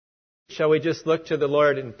Shall we just look to the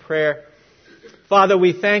Lord in prayer? Father,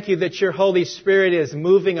 we thank you that your Holy Spirit is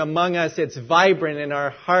moving among us. It's vibrant in our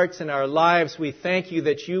hearts and our lives. We thank you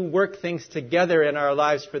that you work things together in our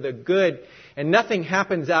lives for the good. And nothing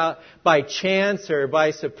happens out by chance or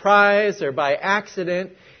by surprise or by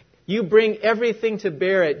accident. You bring everything to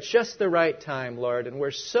bear at just the right time, Lord. And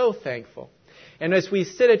we're so thankful. And as we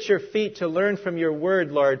sit at your feet to learn from your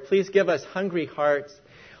word, Lord, please give us hungry hearts.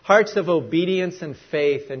 Hearts of obedience and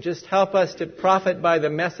faith. And just help us to profit by the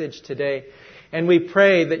message today. And we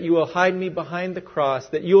pray that you will hide me behind the cross,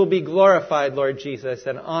 that you will be glorified, Lord Jesus,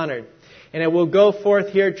 and honored. And it will go forth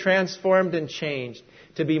here transformed and changed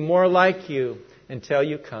to be more like you until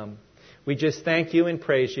you come. We just thank you and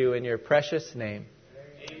praise you in your precious name.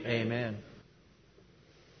 Amen.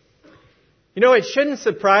 You know, it shouldn't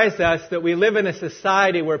surprise us that we live in a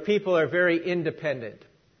society where people are very independent.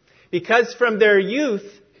 Because from their youth,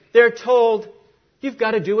 they're told, you've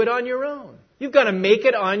got to do it on your own. You've got to make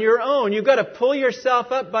it on your own. You've got to pull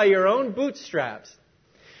yourself up by your own bootstraps.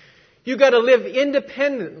 You've got to live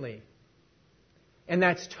independently. And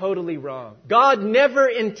that's totally wrong. God never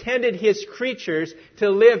intended His creatures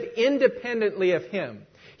to live independently of Him.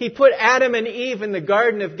 He put Adam and Eve in the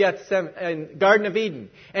Garden of Eden.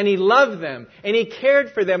 And He loved them. And He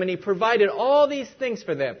cared for them. And He provided all these things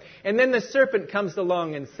for them. And then the serpent comes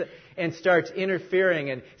along and starts interfering,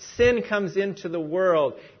 and sin comes into the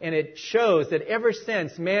world, and it shows that ever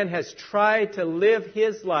since man has tried to live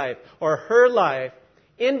his life or her life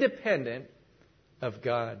independent of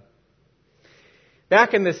God.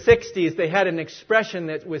 Back in the 60s, they had an expression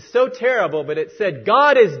that was so terrible, but it said,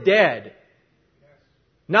 God is dead.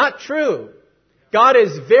 Not true. God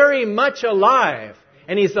is very much alive,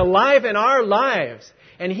 and He's alive in our lives.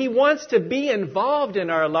 And He wants to be involved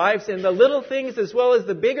in our lives in the little things as well as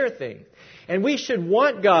the bigger things. And we should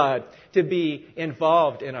want God to be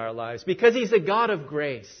involved in our lives because He's a God of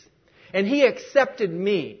grace. And He accepted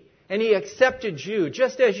me and He accepted you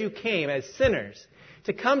just as you came as sinners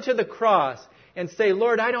to come to the cross and say,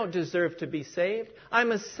 Lord, I don't deserve to be saved.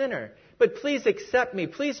 I'm a sinner. But please accept me.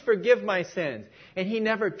 Please forgive my sins. And He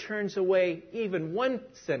never turns away even one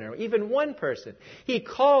sinner, even one person. He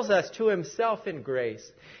calls us to Himself in grace.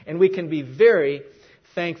 And we can be very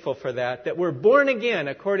thankful for that we're born again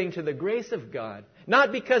according to the grace of God.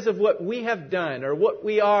 Not because of what we have done or what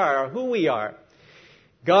we are or who we are.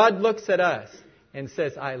 God looks at us and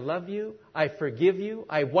says, I love you. I forgive you.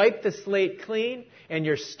 I wipe the slate clean. And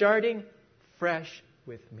you're starting fresh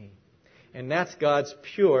with me. And that's God's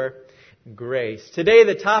pure grace. Today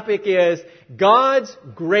the topic is God's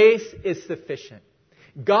grace is sufficient.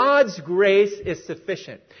 God's grace is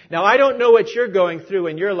sufficient. Now I don't know what you're going through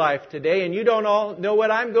in your life today, and you don't all know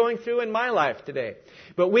what I'm going through in my life today.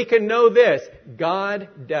 But we can know this, God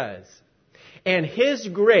does. And His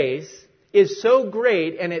grace is so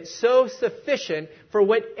great and it's so sufficient for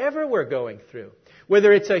whatever we're going through.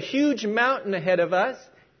 Whether it's a huge mountain ahead of us,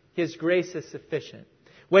 His grace is sufficient.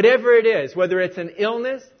 Whatever it is, whether it's an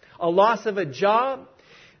illness, a loss of a job,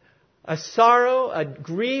 a sorrow, a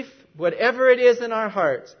grief, whatever it is in our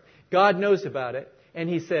hearts, God knows about it. And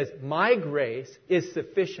He says, my grace is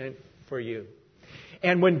sufficient for you.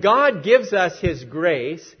 And when God gives us His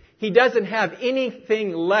grace, He doesn't have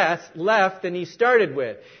anything less left than He started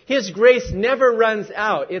with. His grace never runs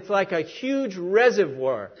out. It's like a huge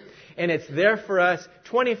reservoir. And it's there for us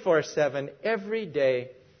 24/7 every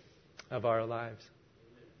day of our lives.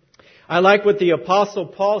 I like what the Apostle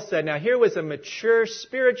Paul said. Now here was a mature,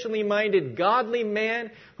 spiritually minded, godly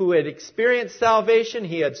man who had experienced salvation.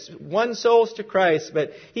 He had won souls to Christ.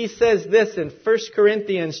 But he says this in 1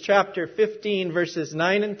 Corinthians chapter 15, verses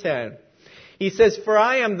 9 and 10. He says, for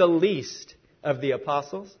I am the least of the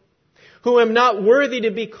apostles, who am not worthy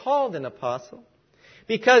to be called an apostle,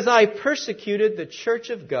 because I persecuted the church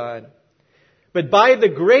of God. But by the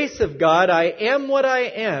grace of God, I am what I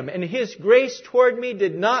am, and His grace toward me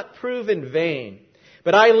did not prove in vain.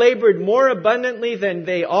 But I labored more abundantly than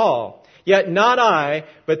they all. Yet not I,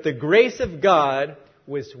 but the grace of God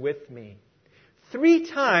was with me. 3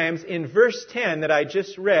 times in verse 10 that I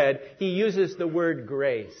just read, he uses the word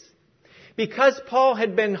grace. Because Paul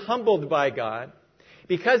had been humbled by God,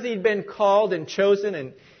 because he'd been called and chosen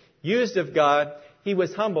and used of God, he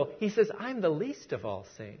was humble. He says, I'm the least of all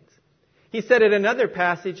saints. He said in another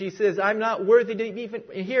passage, he says, I'm not worthy to even,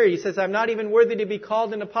 here he says, I'm not even worthy to be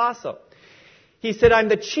called an apostle. He said, I'm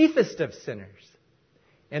the chiefest of sinners.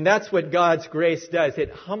 And that's what God's grace does.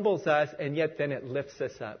 It humbles us, and yet then it lifts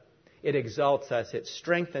us up. It exalts us. It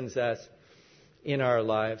strengthens us in our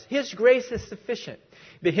lives. His grace is sufficient.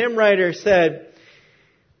 The hymn writer said,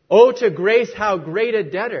 oh, to grace, how great a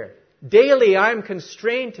debtor Daily I'm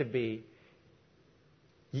constrained to be.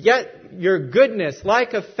 Yet your goodness,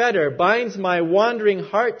 like a fetter, binds my wandering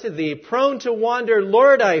heart to thee. Prone to wander,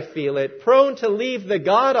 Lord, I feel it. Prone to leave the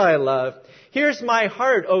God I love. Here's my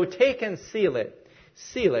heart, O take and seal it.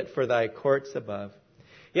 Seal it for thy courts above.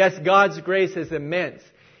 Yes, God's grace is immense.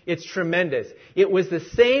 It's tremendous. It was the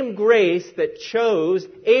same grace that chose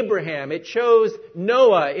Abraham. It chose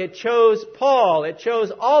Noah. It chose Paul. It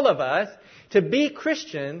chose all of us to be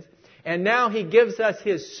Christians. And now He gives us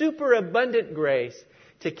His superabundant grace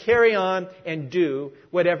to carry on and do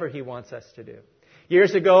whatever He wants us to do.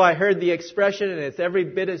 Years ago, I heard the expression, and it's every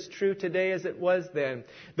bit as true today as it was then.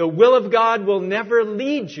 The will of God will never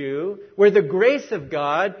lead you where the grace of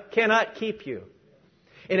God cannot keep you.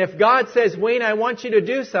 And if God says, Wayne, I want you to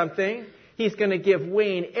do something, He's going to give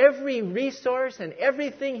Wayne every resource and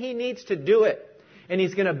everything he needs to do it. And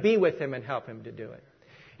He's going to be with him and help him to do it.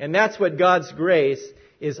 And that's what God's grace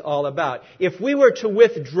is all about. If we were to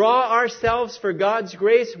withdraw ourselves for God's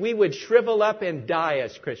grace, we would shrivel up and die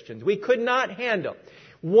as Christians. We could not handle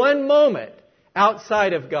one moment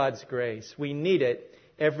outside of God's grace. We need it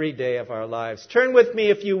every day of our lives. Turn with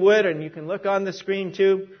me, if you would, and you can look on the screen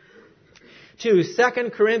too, to 2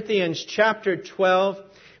 Corinthians chapter 12,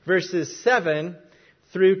 verses 7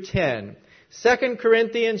 through 10. 2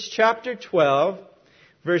 Corinthians chapter 12,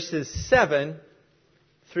 verses 7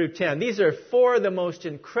 through 10. These are four of the most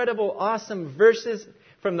incredible, awesome verses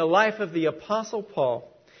from the life of the Apostle Paul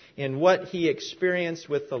in what he experienced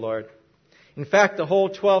with the Lord. In fact, the whole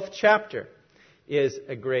 12th chapter is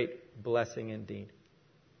a great blessing indeed.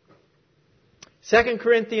 2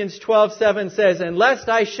 Corinthians 12:7 says, And lest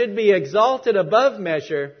I should be exalted above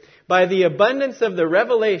measure by the abundance of the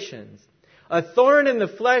revelations, a thorn in the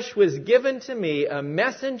flesh was given to me, a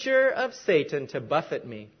messenger of Satan to buffet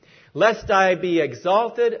me, lest I be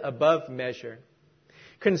exalted above measure.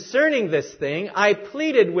 Concerning this thing, I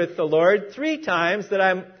pleaded with the Lord 3 times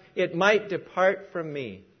that it might depart from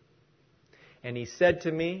me. And He said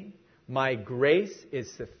to me, My grace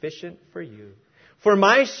is sufficient for you, for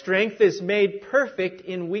my strength is made perfect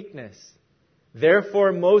in weakness.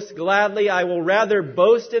 Therefore, most gladly I will rather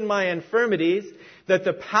boast in my infirmities, that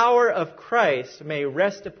the power of Christ may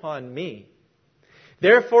rest upon me.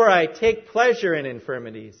 Therefore, I take pleasure in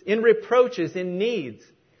infirmities, in reproaches, in needs,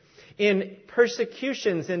 in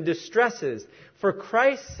persecutions and distresses, for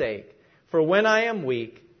Christ's sake. For when I am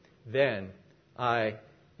weak, then I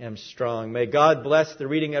am strong. May God bless the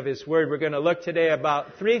reading of His Word. We're going to look today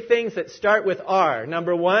about 3 things that start with R.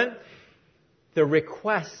 Number 1, the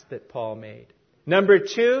request that Paul made. Number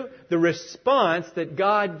 2, the response that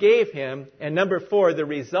God gave him. And number 4, the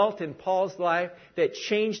result in Paul's life that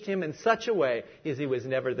changed him in such a way as he was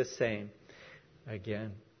never the same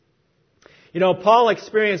again. You know, Paul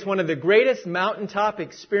experienced one of the greatest mountaintop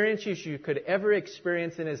experiences you could ever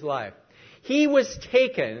experience in his life. He was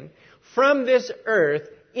taken from this earth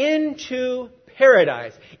into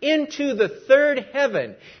paradise, into the third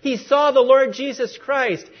heaven. He saw the Lord Jesus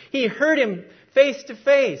Christ. He heard Him face to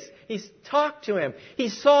face. He talked to Him. He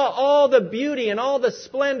saw all the beauty and all the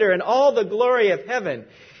splendor and all the glory of heaven.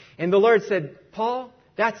 And the Lord said, Paul,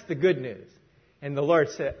 that's the good news. And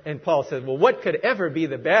Paul said, well, what could ever be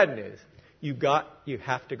the bad news? You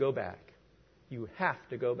have to go back. You have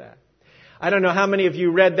to go back. I don't know how many of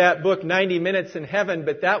you read that book, 90 Minutes in Heaven,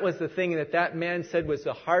 but that was the thing that man said was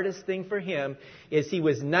the hardest thing for him, is he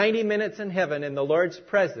was 90 minutes in heaven in the Lord's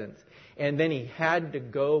presence, and then he had to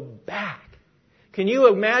go back. Can you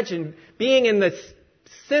imagine being in this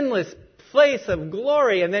sinless place of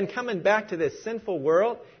glory and then coming back to this sinful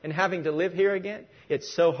world and having to live here again?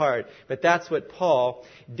 It's so hard. But that's what Paul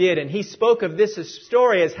did. And he spoke of this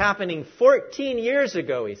story as happening 14 years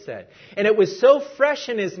ago, he said. And it was so fresh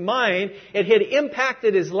in his mind, it had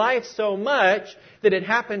impacted his life so much that it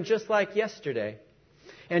happened just like yesterday.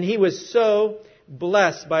 And he was so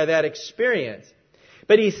blessed by that experience.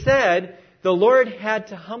 But he said the Lord had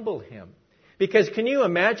to humble him. Because can you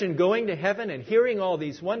imagine going to heaven and hearing all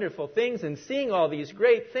these wonderful things and seeing all these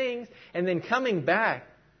great things and then coming back?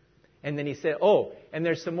 And then he said, oh, and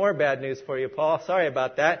there's some more bad news for you, Paul. Sorry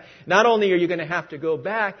about that. Not only are you going to have to go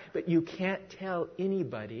back, but you can't tell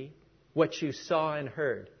anybody what you saw and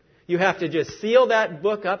heard. You have to just seal that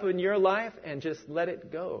book up in your life and just let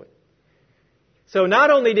it go. So not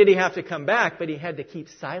only did he have to come back, but he had to keep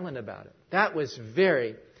silent about it. That was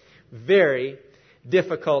very, very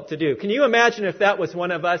difficult to do. Can you imagine if that was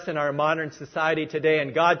one of us in our modern society today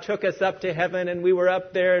and God took us up to heaven and we were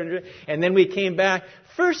up there and then we came back?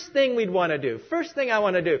 First thing we'd want to do, first thing I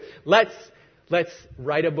want to do, let's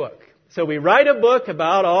write a book. So we write a book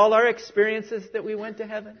about all our experiences that we went to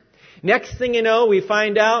heaven. Next thing you know, we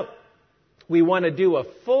find out we want to do a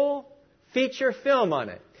full feature film on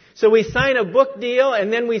it. So we sign a book deal,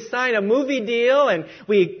 and then we sign a movie deal, and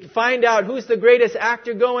we find out who's the greatest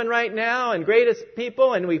actor going right now and greatest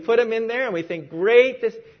people, and we put them in there, and we think, great,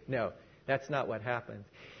 this... No, that's not what happens.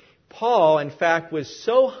 Paul, in fact, was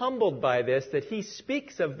so humbled by this that he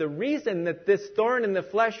speaks of the reason that this thorn in the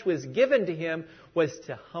flesh was given to him was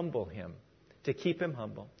to humble him, to keep him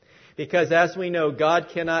humble. Because as we know, God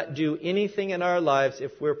cannot do anything in our lives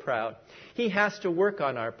if we're proud. He has to work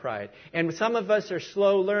on our pride. And some of us are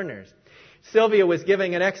slow learners. Sylvia was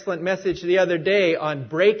giving an excellent message the other day on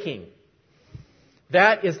breaking.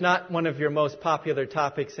 That is not one of your most popular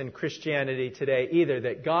topics in Christianity today either,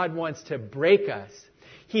 that God wants to break us.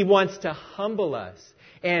 He wants to humble us.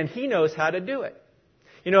 And He knows how to do it.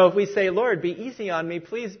 You know, if we say, Lord, be easy on me,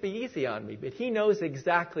 please be easy on me. But He knows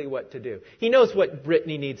exactly what to do. He knows what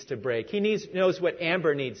Brittany needs to break. He knows what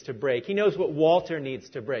Amber needs to break. He knows what Walter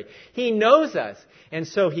needs to break. He knows us. And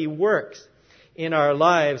so He works in our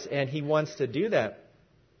lives, and He wants to do that.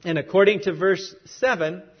 And according to verse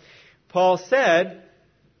 7, Paul said,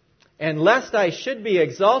 and lest I should be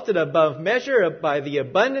exalted above measure by the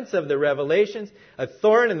abundance of the revelations, a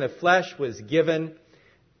thorn in the flesh was given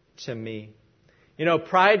to me. You know,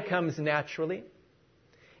 pride comes naturally,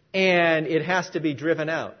 and it has to be driven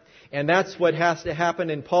out. And that's what has to happen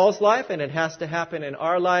in Paul's life, and it has to happen in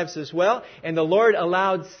our lives as well. And the Lord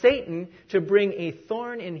allowed Satan to bring a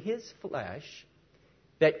thorn in his flesh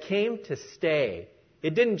that came to stay.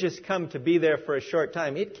 It didn't just come to be there for a short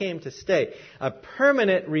time. It came to stay. A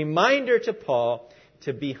permanent reminder to Paul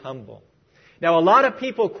to be humble. Now, a lot of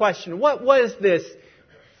people question, what was this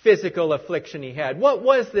physical affliction he had? What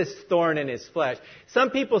was this thorn in his flesh? Some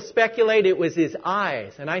people speculate it was his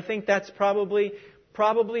eyes, and I think that's probably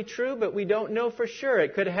true, but we don't know for sure.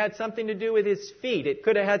 It could have had something to do with his feet. It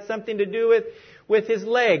could have had something to do with his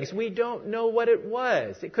legs. We don't know what it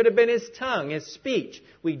was. It could have been his tongue, his speech.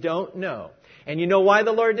 We don't know. And you know why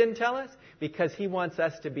the Lord didn't tell us? Because He wants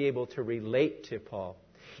us to be able to relate to Paul.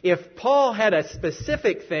 If Paul had a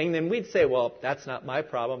specific thing, then we'd say, well, that's not my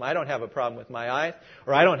problem. I don't have a problem with my eyes,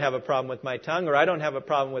 or I don't have a problem with my tongue, or I don't have a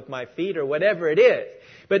problem with my feet, or whatever it is.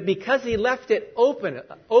 But because He left it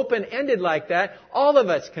open-ended like that, all of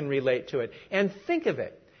us can relate to it. And think of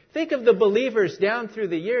it. Think of the believers down through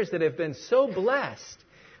the years that have been so blessed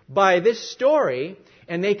by this story,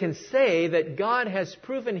 and they can say that God has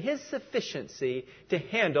proven His sufficiency to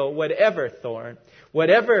handle whatever thorn,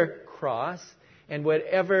 whatever cross, and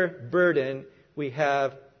whatever burden we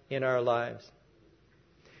have in our lives.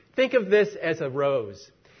 Think of this as a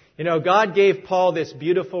rose. You know, God gave Paul this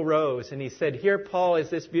beautiful rose, and He said, here, Paul, is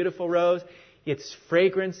this beautiful rose. Its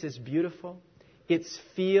fragrance is beautiful. Its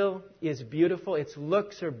feel is beautiful. Its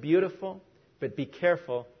looks are beautiful. But be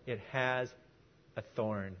careful, it has a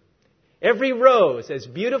thorn. Every rose, as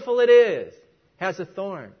beautiful it is, has a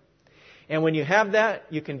thorn. And when you have that,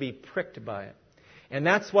 you can be pricked by it. And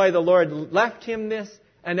that's why the Lord left him this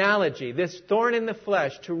analogy, this thorn in the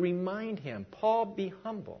flesh, to remind him, Paul, be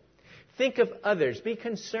humble. Think of others. Be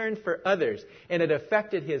concerned for others. And it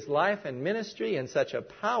affected his life and ministry in such a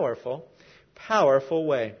powerful, powerful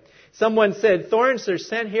way. Someone said, thorns are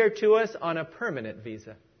sent here to us on a permanent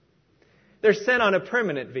visa. They're sent on a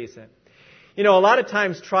permanent visa. You know, a lot of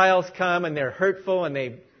times trials come and they're hurtful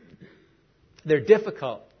and they're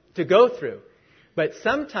difficult to go through. But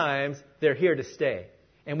sometimes they're here to stay.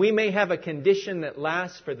 And we may have a condition that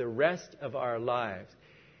lasts for the rest of our lives.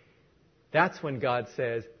 That's when God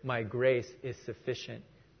says, my grace is sufficient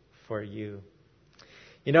for you.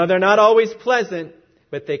 You know, they're not always pleasant,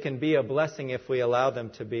 but they can be a blessing if we allow them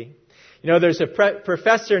to be. You know, there's a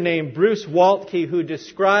professor named Bruce Waltke who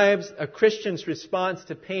describes a Christian's response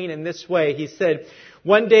to pain in this way. He said,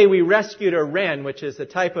 one day we rescued a wren, which is a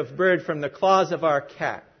type of bird, from the claws of our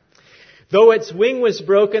cat. Though its wing was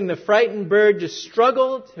broken, the frightened bird just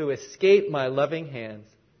struggled to escape my loving hands.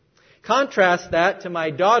 Contrast that to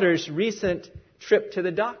my daughter's recent trip to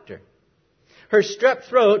the doctor. Her strep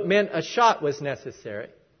throat meant a shot was necessary.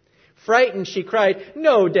 Frightened, she cried,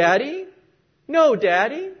 "No, Daddy! No,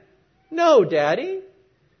 Daddy! No, Daddy!"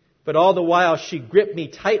 But all the while she gripped me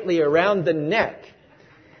tightly around the neck.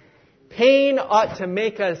 Pain ought to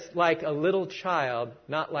make us like a little child,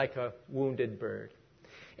 not like a wounded bird.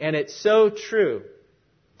 And it's so true.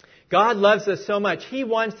 God loves us so much. He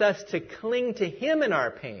wants us to cling to Him in our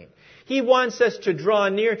pain. He wants us to draw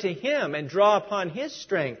near to Him and draw upon His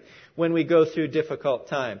strength when we go through difficult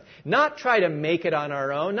times. Not try to make it on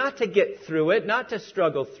our own, not to get through it, not to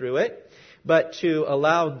struggle through it, but to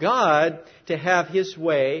allow God to have His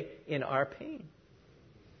way in our pain.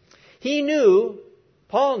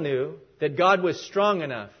 Paul knew that God was strong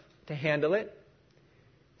enough to handle it.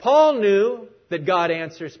 Paul knew that God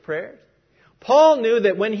answers prayers. Paul knew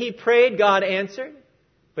that when he prayed, God answered.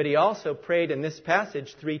 But he also prayed in this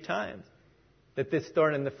passage 3 times that this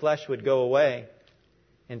thorn in the flesh would go away.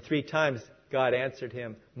 And 3 times God answered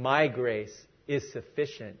him, "My grace is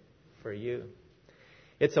sufficient for you."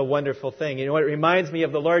 It's a wonderful thing. You know what? It reminds me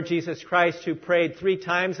of the Lord Jesus Christ, who prayed 3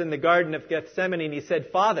 times in the Garden of Gethsemane, and he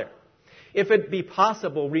said, "Father, if it be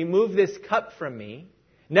possible, remove this cup from me.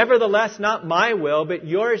 Nevertheless, not my will, but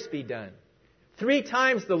yours be done." 3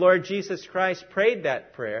 times the Lord Jesus Christ prayed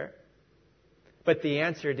that prayer, but the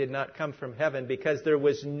answer did not come from heaven because there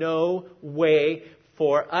was no way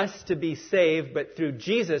for us to be saved but through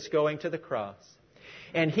Jesus going to the cross.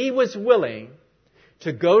 And he was willing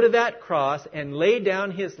to go to that cross and lay down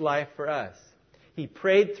his life for us. He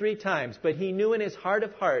prayed 3 times, but he knew in his heart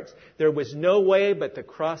of hearts there was no way but the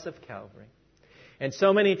cross of Calvary. And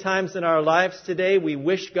so many times in our lives today, we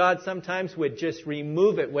wish God sometimes would just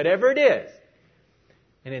remove it, whatever it is.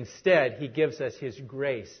 And instead, he gives us his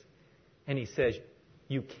grace. And he says,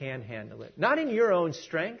 you can handle it. Not in your own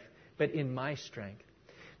strength, but in my strength.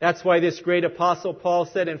 That's why this great apostle Paul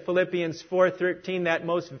said in Philippians 4:13, that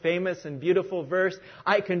most famous and beautiful verse,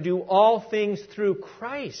 "I can do all things through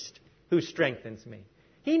Christ who strengthens me."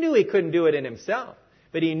 He knew he couldn't do it in himself,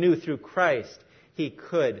 but he knew through Christ he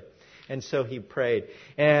could. And so he prayed.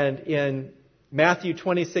 And in Matthew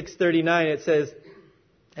 26:39 it says,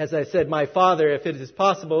 as I said, "My Father, if it is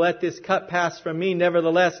possible, let this cup pass from me.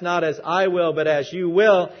 Nevertheless, not as I will, but as you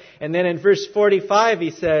will." And then in verse 45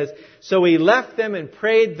 he says, "So he left them and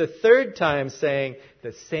prayed the 3rd time, saying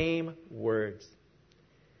the same words."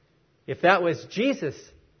 If that was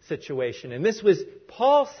Jesus' situation, and this was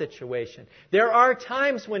Paul's situation, there are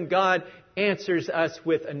times when God answers us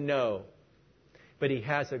with a no. But he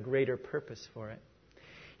has a greater purpose for it.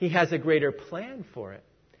 He has a greater plan for it.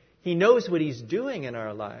 He knows what he's doing in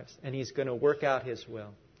our lives, and he's going to work out his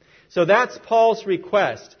will. So that's Paul's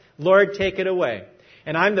request. "Lord, take it away."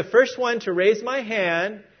 And I'm the first one to raise my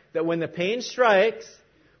hand that when the pain strikes,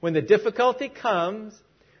 when the difficulty comes,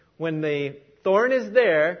 when the thorn is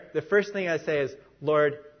there, the first thing I say is,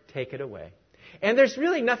 "Lord, take it away." And there's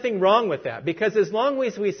really nothing wrong with that, because as long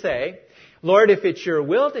as we say, "Lord, if it's your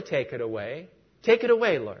will to take it away,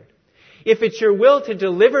 Lord. If it's your will to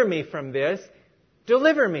deliver me from this,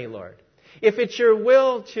 deliver me, Lord. If it's your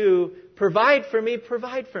will to provide for me,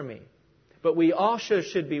 provide for me." But we also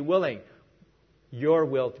should be willing, your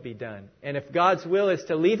will to be done. And if God's will is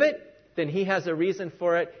to leave it, then he has a reason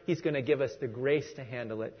for it. He's going to give us the grace to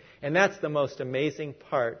handle it. And that's the most amazing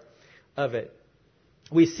part of it.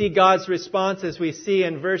 We see God's response as we see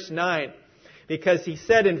in verse 9. Because he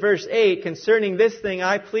said in verse 8, "Concerning this thing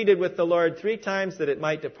I pleaded with the Lord 3 times that it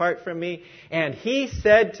might depart from me. And he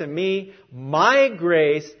said to me, my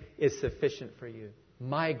grace is sufficient for you."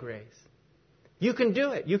 My grace. You can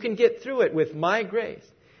do it. You can get through it with my grace.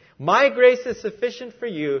 "My grace is sufficient for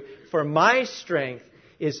you, for my strength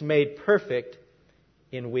is made perfect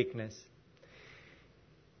in weakness."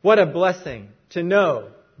 What a blessing to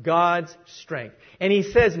know God's strength. And he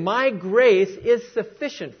says, "My grace is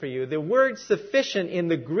sufficient for you." The word sufficient in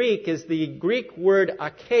the Greek is the Greek word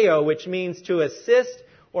akeo, which means to assist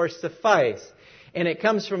or suffice. And it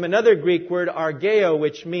comes from another Greek word, argeo,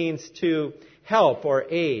 which means to help or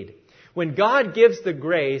aid. When God gives the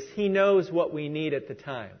grace, he knows what we need at the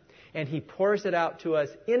time. And he pours it out to us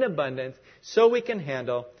in abundance so we can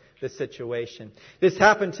handle the situation. This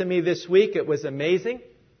happened to me this week. It was amazing.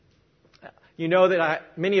 You know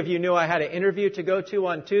that many of you knew I had an interview to go to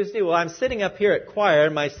on Tuesday. Well, I'm sitting up here at choir,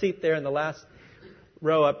 in my seat there in the last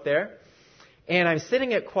row up there. And I'm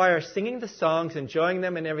sitting at choir singing the songs, enjoying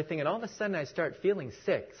them and everything. And all of a sudden I start feeling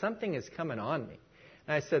sick. Something is coming on me.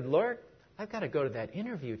 And I said, "Lord, I've got to go to that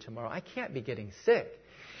interview tomorrow. I can't be getting sick."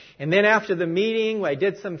 And then after the meeting, I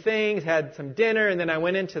did some things, had some dinner, and then I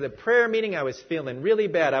went into the prayer meeting. I was feeling really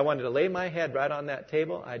bad. I wanted to lay my head right on that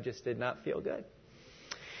table. I just did not feel good.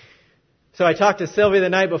 So I talked to Sylvia the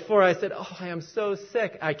night before. I said, "Oh, I am so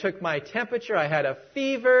sick." I took my temperature. I had a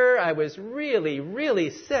fever. I was really,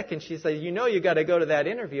 really sick. And she said, "You know you got to go to that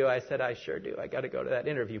interview." I said, "I sure do. I got to go to that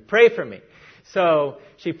interview. Pray for me." So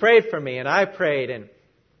she prayed for me, and I prayed. And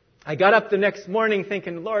I got up the next morning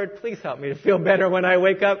thinking, "Lord, please help me to feel better when I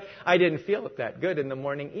wake up." I didn't feel that good in the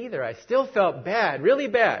morning either. I still felt bad, really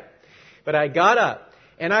bad. But I got up,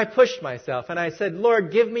 and I pushed myself. And I said,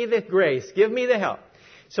 "Lord, give me the grace. Give me the help."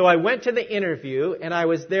 So I went to the interview, and I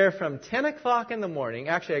was there from 10 o'clock in the morning.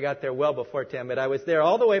 Actually, I got there well before 10, but I was there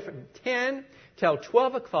all the way from 10 till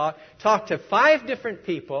 12 o'clock, talked to 5 different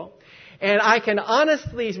people, And I can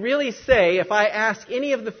honestly really say, if I ask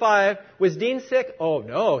any of the 5, was Dean sick? Oh,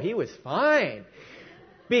 no, he was fine.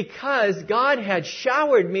 Because God had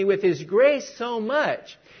showered me with His grace so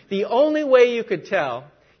much. The only way you could tell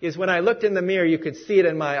is when I looked in the mirror, you could see it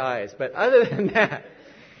in my eyes. But other than that,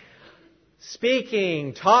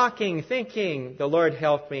 speaking, talking, thinking, the Lord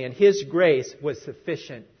helped me, and His grace was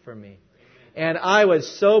sufficient for me. And I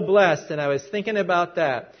was so blessed, and I was thinking about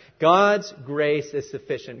that. God's grace is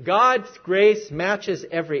sufficient. God's grace matches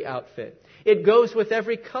every outfit. It goes with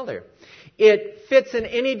every color. It fits in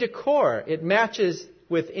any decor. It matches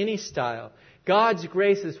with any style. God's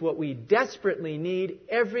grace is what we desperately need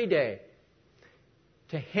every day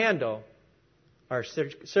to handle our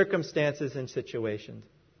circumstances and situations.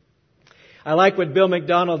 I like what Bill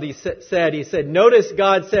McDonald said. He said, notice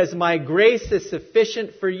God says, my grace is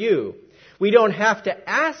sufficient for you. We don't have to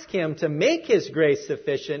ask Him to make His grace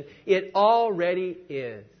sufficient. It already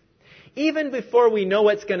is. Even before we know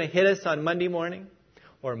what's going to hit us on Monday morning,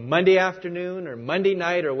 or Monday afternoon, or Monday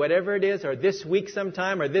night, or whatever it is, or this week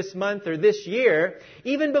sometime, or this month, or this year,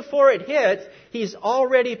 even before it hits, He's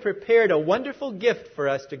already prepared a wonderful gift for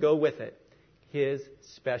us to go with it. His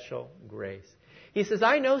special grace. He says,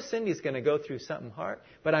 I know Cindy's going to go through something hard,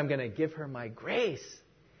 but I'm going to give her my grace.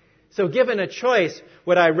 So given a choice,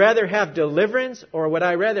 would I rather have deliverance or would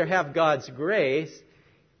I rather have God's grace?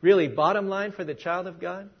 Really, bottom line for the child of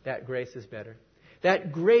God, that grace is better.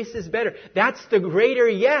 That grace is better. That's the greater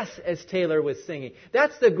yes, as Taylor was singing.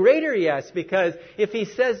 That's the greater yes, because if He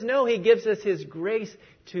says no, He gives us His grace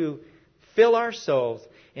to fill our souls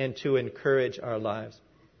and to encourage our lives.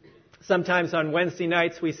 Sometimes on Wednesday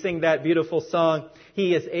nights we sing that beautiful song,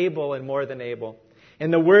 He is able and more than able.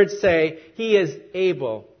 And the words say, He is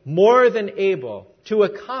able, more than able, to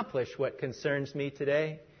accomplish what concerns me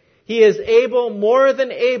today. He is able, more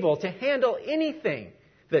than able, to handle anything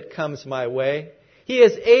that comes my way. He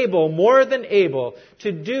is able, more than able,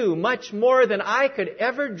 to do much more than I could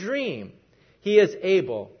ever dream. He is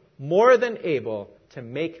able, more than able, to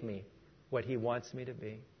make me what He wants me to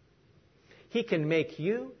be. He can make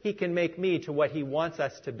you, He can make me to what He wants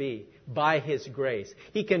us to be by His grace.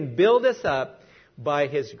 He can build us up by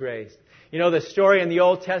His grace. You know, the story in the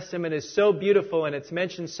Old Testament is so beautiful, and it's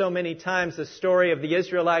mentioned so many times, the story of the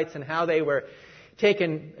Israelites and how they were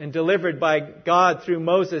taken and delivered by God through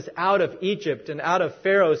Moses out of Egypt and out of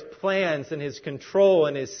Pharaoh's plans and his control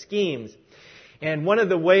and his schemes. And one of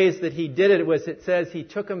the ways that He did it was, it says, He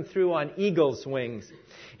took them through on eagle's wings.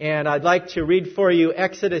 And I'd like to read for you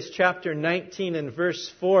Exodus chapter 19 and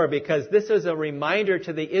verse 4, because this is a reminder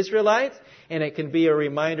to the Israelites, and it can be a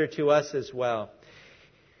reminder to us as well.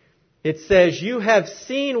 It says, you have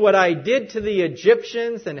seen what I did to the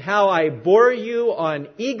Egyptians and how I bore you on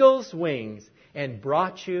eagle's wings and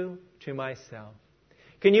brought you to myself.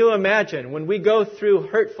 Can you imagine when we go through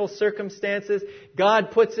hurtful circumstances,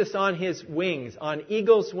 God puts us on His wings, on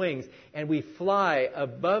eagle's wings, and we fly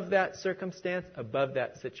above that circumstance, above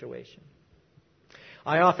that situation.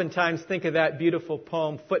 I oftentimes think of that beautiful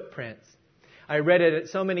poem, Footprints. I read it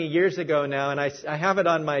so many years ago now, and I have it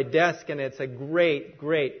on my desk, and it's a great,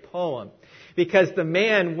 great poem. Because the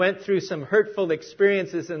man went through some hurtful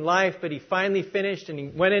experiences in life, but he finally finished, and he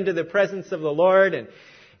went into the presence of the Lord,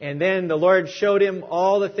 and then the Lord showed him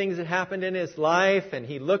all the things that happened in his life, and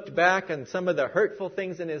he looked back on some of the hurtful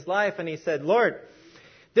things in his life, and he said, Lord,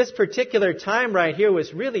 this particular time right here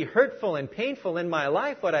was really hurtful and painful in my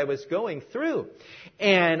life, what I was going through.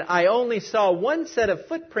 And I only saw one set of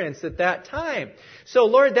footprints at that time. So,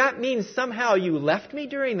 Lord, that means somehow you left me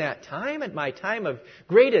during that time, at my time of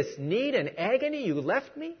greatest need and agony, you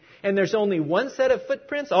left me? And there's only one set of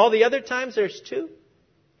footprints? All the other times there's two?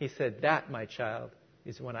 He said, that, my child,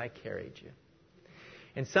 is when I carried you.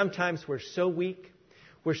 And sometimes we're so weak,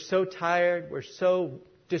 we're so tired, we're so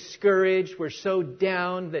discouraged, we're so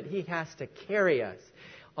down that He has to carry us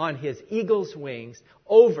on His eagle's wings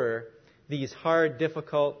over these hard,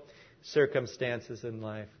 difficult circumstances in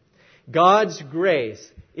life. God's grace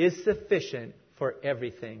is sufficient for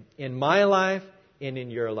everything in my life and in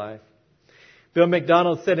your life. Bill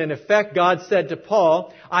McDonald said, in effect, God said to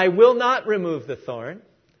Paul, I will not remove the thorn,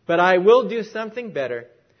 but I will do something better.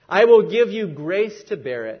 I will give you grace to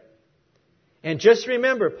bear it. And just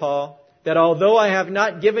remember, Paul, that although I have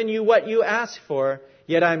not given you what you asked for,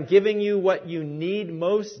 yet I'm giving you what you need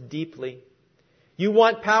most deeply. You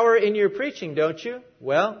want power in your preaching, don't you?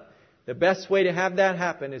 Well, the best way to have that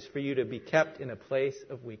happen is for you to be kept in a place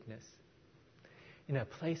of weakness. In a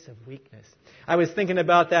place of weakness. I was thinking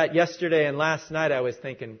about that yesterday, and last night I was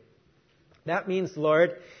thinking, that means,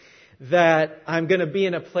 Lord, that I'm going to be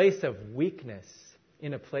in a place of weakness.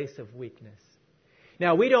 In a place of weakness.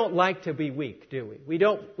 Now, we don't like to be weak, do we? We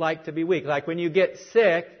don't like to be weak. Like when you get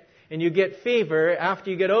sick and you get fever, after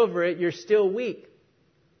you get over it, you're still weak.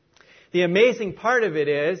 The amazing part of it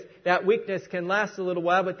is that weakness can last a little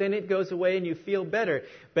while, but then it goes away and you feel better.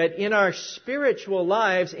 But in our spiritual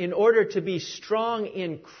lives, in order to be strong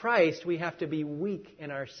in Christ, we have to be weak in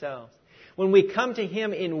ourselves. When we come to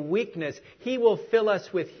Him in weakness, He will fill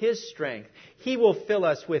us with His strength. He will fill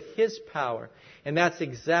us with His power. And that's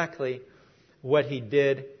exactly what He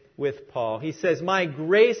did with Paul. He says, "My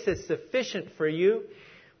grace is sufficient for you.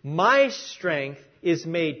 My strength is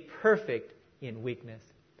made perfect in weakness."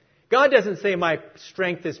 God doesn't say my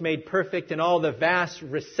strength is made perfect in all the vast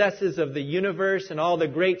recesses of the universe and all the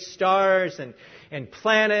great stars and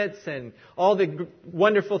planets and all the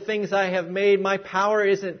wonderful things I have made. My power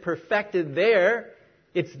isn't perfected there.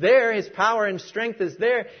 It's there. His power and strength is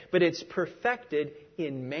there, but it's perfected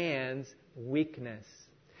in man's weakness.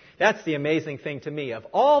 That's the amazing thing to me. Of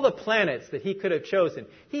all the planets that He could have chosen,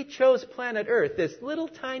 He chose planet Earth, this little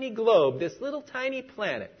tiny globe, this little tiny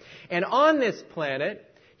planet. And on this planet,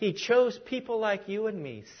 He chose people like you and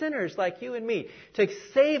me, sinners like you and me, to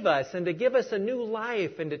save us and to give us a new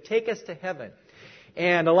life and to take us to heaven.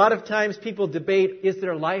 And a lot of times people debate, is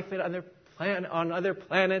there life on other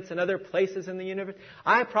planets and other places in the universe?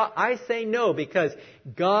 I say no, because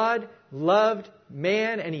God loved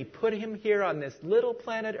man and He put him here on this little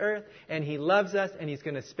planet Earth, and He loves us, and He's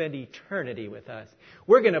going to spend eternity with us.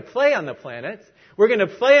 We're going to play on the planets. We're going to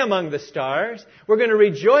play among the stars. We're going to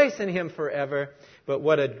rejoice in Him forever. But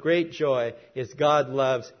what a great joy is God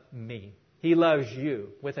loves me. He loves you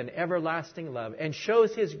with an everlasting love and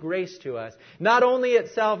shows His grace to us, not only at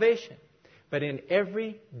salvation, but in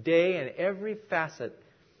every day and every facet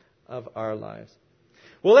of our lives.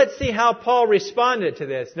 Well, let's see how Paul responded to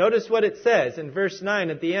this. Notice what it says in verse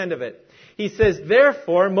 9 at the end of it. He says,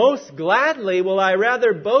 "Therefore, most gladly will I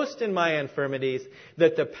rather boast in my infirmities,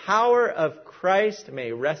 that the power of Christ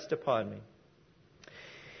may rest upon me."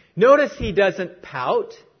 Notice he doesn't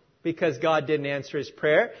pout because God didn't answer his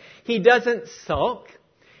prayer. He doesn't sulk.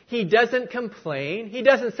 He doesn't complain. He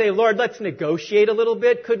doesn't say, "Lord, let's negotiate a little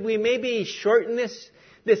bit. Could we maybe shorten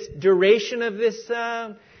this duration of this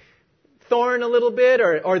thorn a little bit,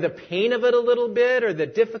 or the pain of it a little bit, or the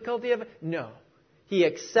difficulty of it?" No. He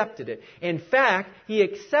accepted it. In fact, he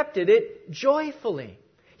accepted it joyfully.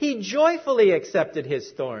 He joyfully accepted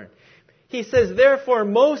his thorn. He says, "Therefore,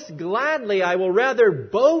 most gladly I will rather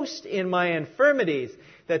boast in my infirmities,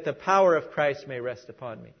 that the power of Christ may rest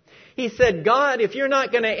upon me." He said, "God, if you're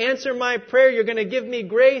not going to answer my prayer, you're going to give me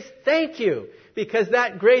grace. Thank you, because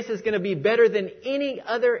that grace is going to be better than any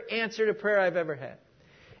other answer to prayer I've ever had."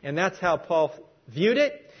 And that's how Paul viewed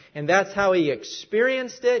it, and that's how he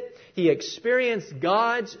experienced it. He experienced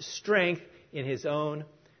God's strength in his own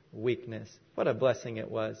weakness. What a blessing it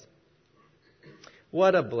was.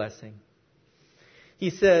 What a blessing. He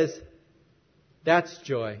says, that's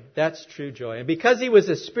joy. That's true joy. And because he was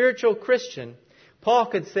a spiritual Christian, Paul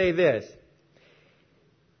could say this: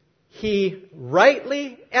 he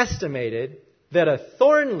rightly estimated that a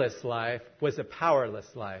thornless life was a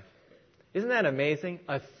powerless life. Isn't that amazing?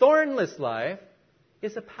 A thornless life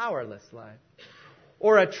is a powerless life.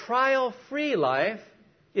 Or a trial-free life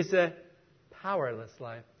is a powerless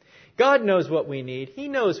life. God knows what we need. He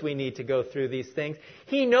knows we need to go through these things.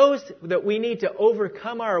 He knows that we need to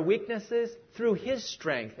overcome our weaknesses through His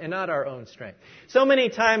strength and not our own strength. So many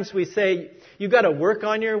times we say, you've got to work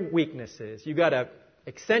on your weaknesses. You've got to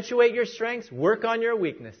accentuate your strengths, work on your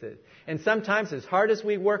weaknesses. And sometimes as hard as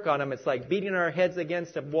we work on them, it's like beating our heads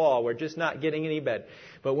against a wall. We're just not getting any better.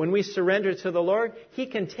 But when we surrender to the Lord, He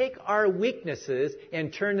can take our weaknesses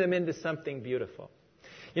and turn them into something beautiful.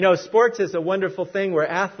 You know, sports is a wonderful thing where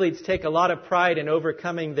athletes take a lot of pride in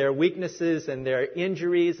overcoming their weaknesses and their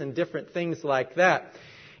injuries and different things like that.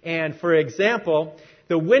 And for example,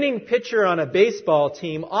 the winning pitcher on a baseball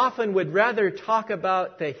team often would rather talk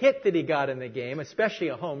about the hit that he got in the game, especially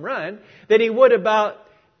a home run, than he would about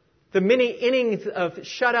the many innings of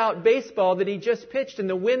shutout baseball that he just pitched and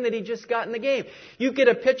the win that he just got in the game. You get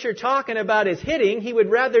a pitcher talking about his hitting, he would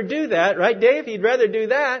rather do that, right, Dave? He'd rather do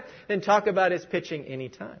that than talk about his pitching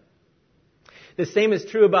anytime. The same is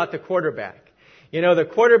true about the quarterback. You know, the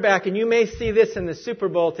quarterback, and you may see this in the Super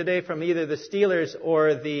Bowl today from either the Steelers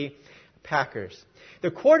or the Packers.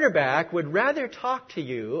 The quarterback would rather talk to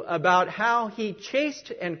you about how he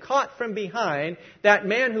chased and caught from behind that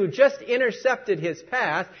man who just intercepted his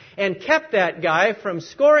pass and kept that guy from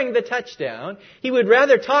scoring the touchdown. He would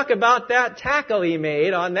rather talk about that tackle he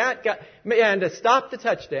made on that guy and to stop the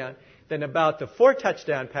touchdown than about the 4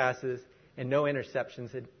 touchdown passes and no interceptions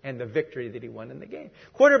and the victory that he won in the game.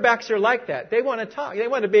 Quarterbacks are like that. They want to talk. They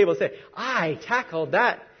want to be able to say, I tackled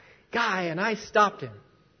that guy and I stopped him.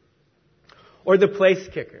 Or the place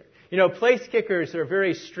kicker. You know, place kickers are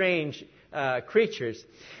very strange creatures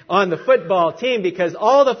on the football team because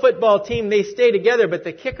all the football team, they stay together, but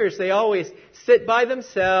the kickers, they always sit by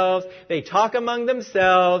themselves. They talk among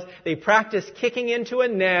themselves. They practice kicking into a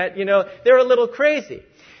net. You know, they're a little crazy.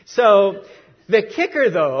 So the kicker,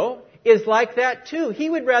 though, is like that too. He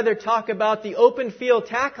would rather talk about the open field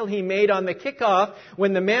tackle he made on the kickoff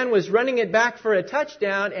when the man was running it back for a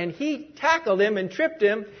touchdown and he tackled him and tripped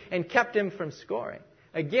him and kept him from scoring.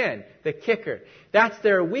 Again, the kicker. That's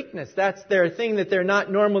their weakness. That's their thing that they're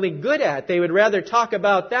not normally good at. They would rather talk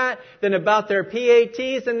about that than about their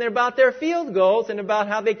PATs and about their field goals and about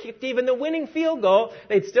how they kicked even the winning field goal.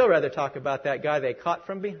 They'd still rather talk about that guy they caught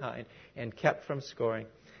from behind and kept from scoring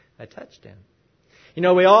a touchdown. You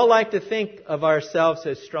know, we all like to think of ourselves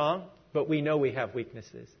as strong, but we know we have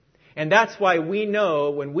weaknesses. And that's why we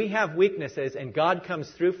know when we have weaknesses and God comes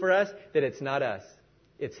through for us, that it's not us.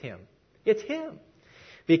 It's Him. It's Him.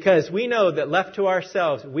 Because we know that left to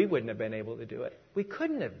ourselves, we wouldn't have been able to do it. We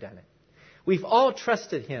couldn't have done it. We've all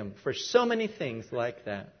trusted Him for so many things like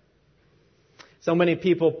that. So many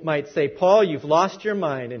people might say, Paul, you've lost your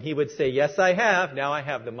mind. And he would say, yes, I have. Now I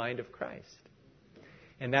have the mind of Christ.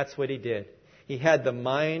 And that's what he did. He had the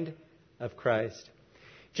mind of Christ.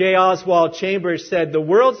 J. Oswald Chambers said, the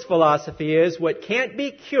world's philosophy is what can't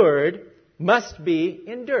be cured must be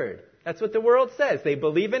endured. That's what the world says. They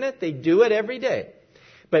believe in it. They do it every day.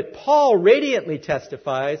 But Paul radiantly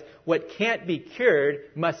testifies what can't be cured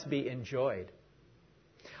must be enjoyed.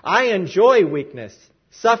 I enjoy weakness,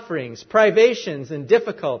 sufferings, privations, and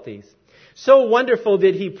difficulties. So wonderful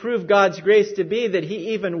did he prove God's grace to be that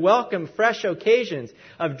he even welcomed fresh occasions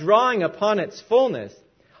of drawing upon its fullness.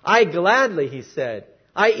 I gladly, he said,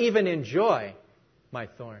 I even enjoy my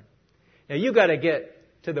thorn. Now you've got to get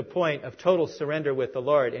to the point of total surrender with the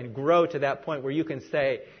Lord and grow to that point where you can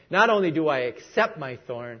say, not only do I accept my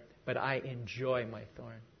thorn, but I enjoy my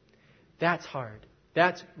thorn. That's hard.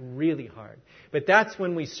 That's really hard. But that's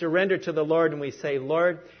when we surrender to the Lord and we say,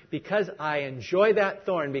 Lord, because I enjoy that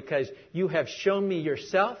thorn, because you have shown me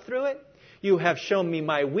yourself through it, you have shown me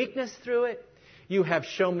my weakness through it, you have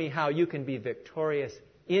shown me how you can be victorious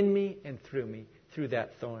in me and through me, through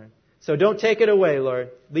that thorn. So don't take it away,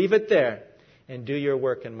 Lord. Leave it there and do your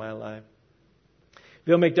work in my life.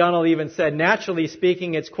 Bill McDonald even said, naturally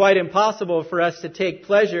speaking, it's quite impossible for us to take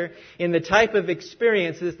pleasure in the type of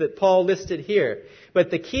experiences that Paul listed here. But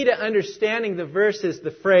the key to understanding the verse is the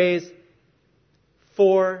phrase,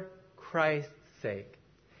 for Christ's sake.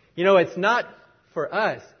 You know, it's not for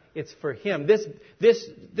us, it's for Him.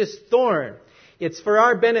 This thorn, it's for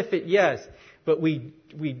our benefit, yes, but we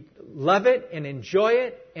love it and enjoy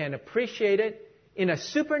it and appreciate it in a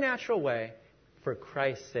supernatural way for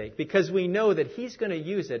Christ's sake, because we know that He's going to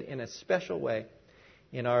use it in a special way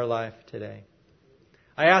in our life today.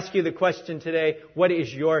 I ask you the question today, what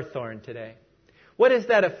is your thorn today? What is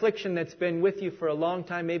that affliction that's been with you for a long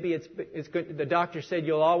time? Maybe it's good. The doctor said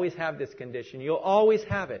you'll always have this condition. You'll always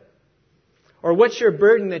have it. Or what's your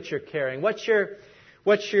burden that you're carrying? What's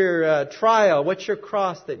your trial? What's your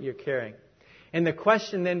cross that you're carrying? And the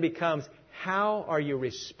question then becomes, how are you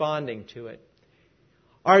responding to it?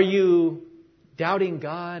 Are you doubting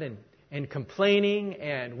God and complaining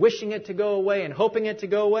and wishing it to go away and hoping it to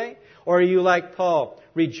go away? Or are you like Paul,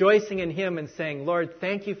 rejoicing in Him and saying, Lord,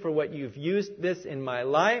 thank you for what you've used this in my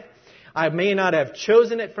life. I may not have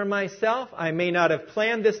chosen it for myself. I may not have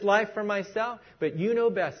planned this life for myself. But you know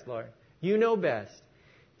best, Lord. You know best.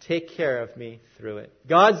 Take care of me through it.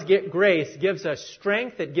 God's grace gives us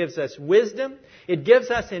strength. It gives us wisdom. It gives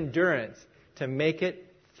us endurance to make it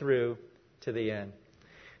through to the end.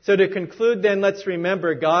 So to conclude then, let's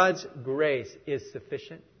remember God's grace is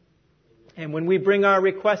sufficient. And when we bring our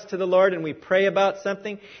request to the Lord and we pray about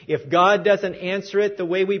something, if God doesn't answer it the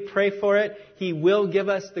way we pray for it, He will give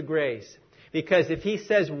us the grace. Because if He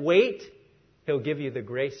says wait, He'll give you the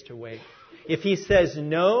grace to wait. If He says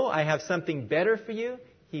no, I have something better for you,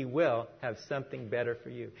 He will have something better for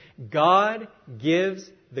you. God gives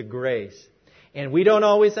the grace. And we don't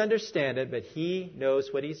always understand it, but He knows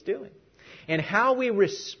what He's doing. And how we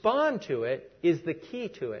respond to it is the key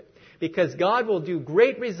to it. Because God will do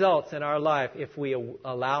great results in our life if we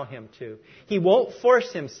allow Him to. He won't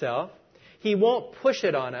force Himself. He won't push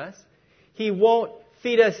it on us. He won't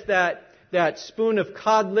feed us that spoon of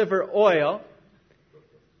cod liver oil.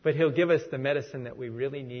 But He'll give us the medicine that we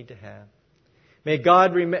really need to have. May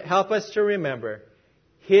God help us to remember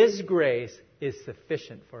His grace is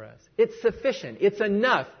sufficient for us. It's sufficient. It's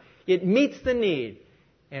enough. It meets the need,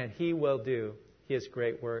 and He will do His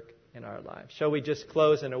great work in our lives. Shall we just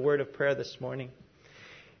close in a word of prayer this morning?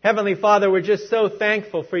 Heavenly Father, we're just so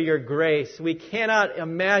thankful for your grace. We cannot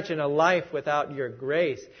imagine a life without your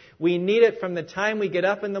grace. We need it from the time we get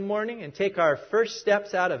up in the morning and take our first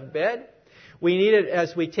steps out of bed. We need it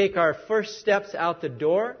as we take our first steps out the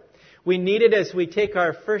door. We need it as we take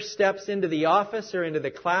our first steps into the office or into the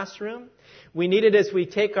classroom. We need it as we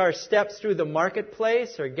take our steps through the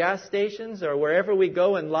marketplace or gas stations or wherever we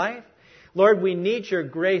go in life. Lord, we need your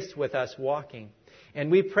grace with us walking. And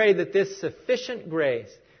we pray that this sufficient grace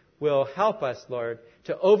will help us, Lord,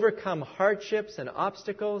 to overcome hardships and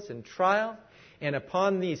obstacles and trials. And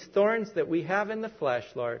upon these thorns that we have in the flesh,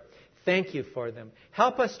 Lord, thank you for them.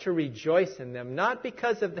 Help us to rejoice in them, not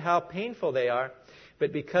because of how painful they are,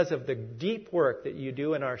 but because of the deep work that you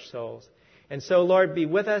do in our souls. And so, Lord, be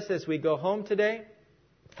with us as we go home today.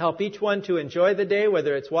 Help each one to enjoy the day,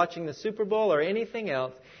 whether it's watching the Super Bowl or anything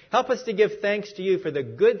else. Help us to give thanks to you for the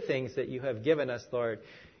good things that you have given us, Lord.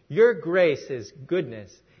 Your grace is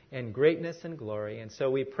goodness and greatness and glory. And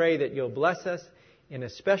so we pray that you'll bless us in a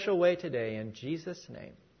special way today. In Jesus'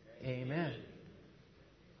 name, amen.